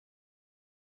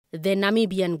The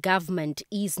Namibian government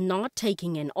is not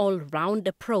taking an all-round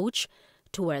approach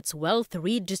towards wealth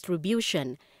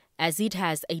redistribution, as it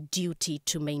has a duty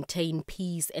to maintain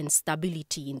peace and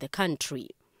stability in the country.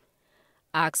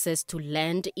 Access to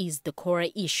land is the core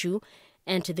issue,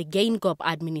 and the Geingob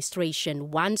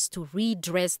administration wants to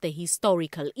redress the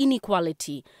historical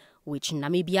inequality which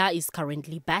Namibia is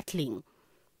currently battling.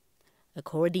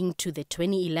 According to the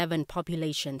 2011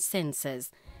 population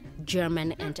census,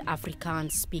 German and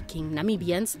Afrikaans-speaking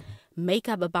Namibians make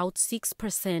up about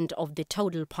 6% of the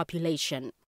total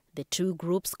population. The two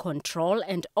groups control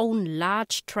and own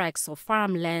large tracts of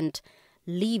farmland,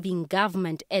 leaving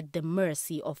government at the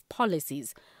mercy of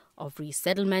policies of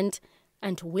resettlement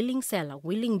and willing seller,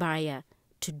 willing buyer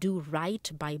to do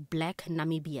right by black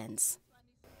Namibians.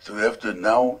 So we have to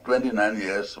now, 29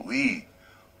 years, we,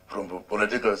 from the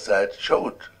political side,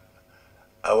 showed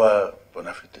our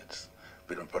bona fides.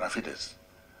 We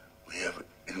have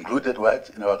included whites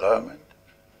in our government.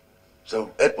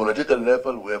 So at political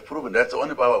level, we have proven that's the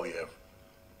only power we have.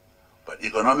 But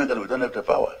economically, we don't have the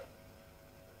power.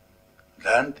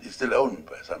 Land is still owned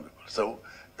by some people. So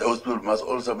those people must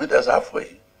also meet us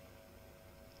halfway,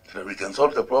 so that we can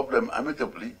solve the problem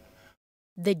amicably.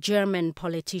 The German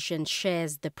politician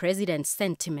shares the president's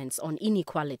sentiments on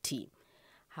inequality.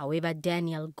 However,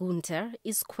 Daniel Gunther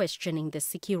is questioning the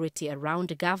security around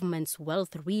the government's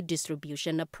wealth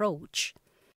redistribution approach.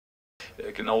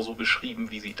 Genauso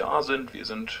beschrieben, wie sie da sind. Wir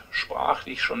sind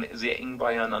sprachlich schon sehr eng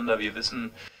beieinander. Wir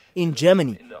wissen. In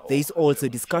Germany, there is also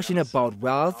discussion about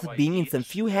wealth being in some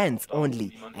few hands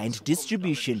only and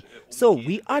distribution, so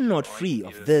we are not free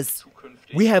of this.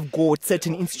 We have got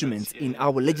certain instruments in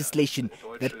our legislation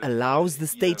that allows the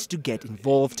state to get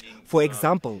involved, for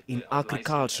example, in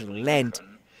agricultural land.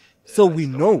 So we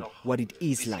know what it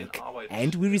is like,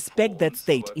 and we respect that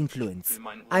state influence.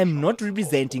 I am not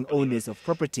representing owners of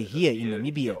property here in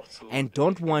Namibia and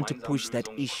don't want to push that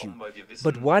issue.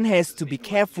 But one has to be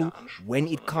careful when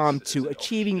it comes to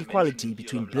achieving equality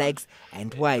between blacks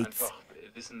and whites.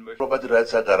 Property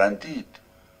rights are guaranteed,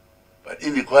 but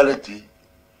inequality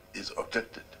is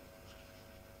objected.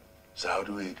 So how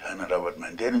do we handle about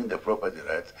maintaining the property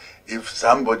rights if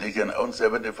somebody can own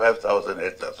 75,000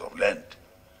 hectares of land,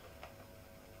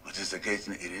 which is the case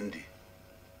in Irindi?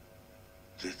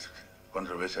 It's a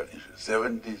controversial issue.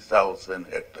 70,000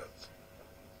 hectares.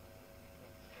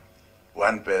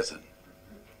 One person.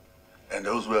 And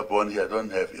those who are born here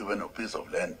don't have even a piece of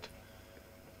land.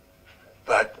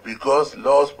 But because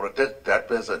laws protect that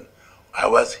person, I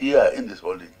was here in this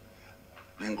holding,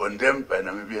 being condemned by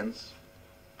Namibians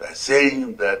by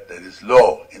saying that there is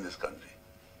law in this country,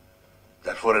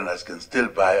 that foreigners can still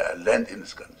buy a land in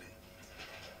this country.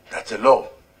 That's a law.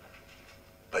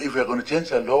 But if we are going to change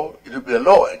the law, it will be a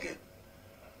law again.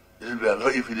 It will be a law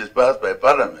if it is passed by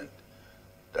Parliament,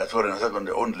 that foreigners are going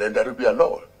to own land, that will be a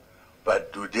law.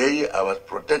 But today I was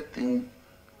protecting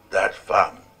that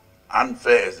farm,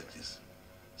 unfair as it is,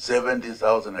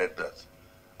 70,000 hectares,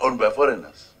 owned by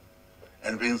foreigners,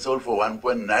 and being sold for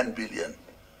 1.9 billion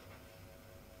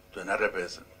to another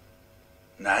person.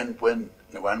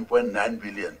 1.9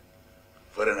 billion.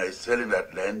 Foreigner is selling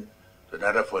that land to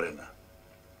another foreigner.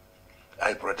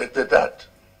 I protected that.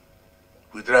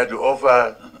 We tried to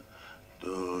offer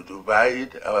to buy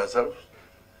it ourselves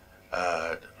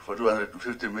for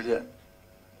 250 million.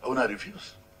 Owner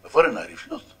refused. The foreigner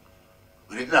refused.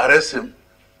 We didn't arrest him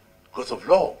because of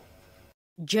law.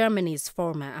 Germany's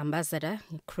former ambassador,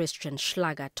 Christian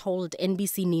Schlager, told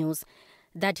NBC News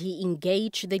that he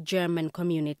engaged the German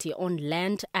community on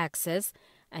land access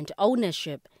and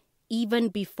ownership even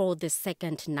before the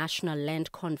second National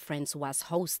Land Conference was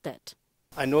hosted.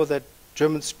 I know that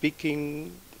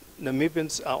German-speaking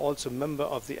Namibians are also member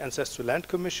of the Ancestral Land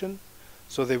Commission,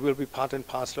 so they will be part and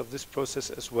parcel of this process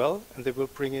as well, and they will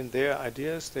bring in their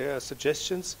ideas, their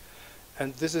suggestions,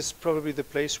 and this is probably the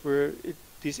place where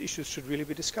these issues should really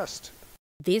be discussed.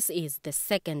 This is the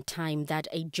second time that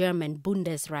a German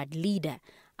Bundesrat leader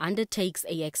undertakes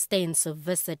an extensive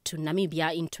visit to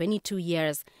Namibia in 22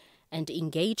 years and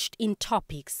engaged in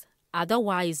topics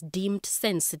otherwise deemed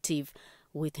sensitive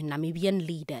with Namibian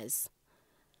leaders.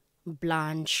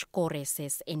 Blanche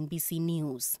Koreses, NBC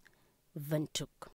News, Windhoek.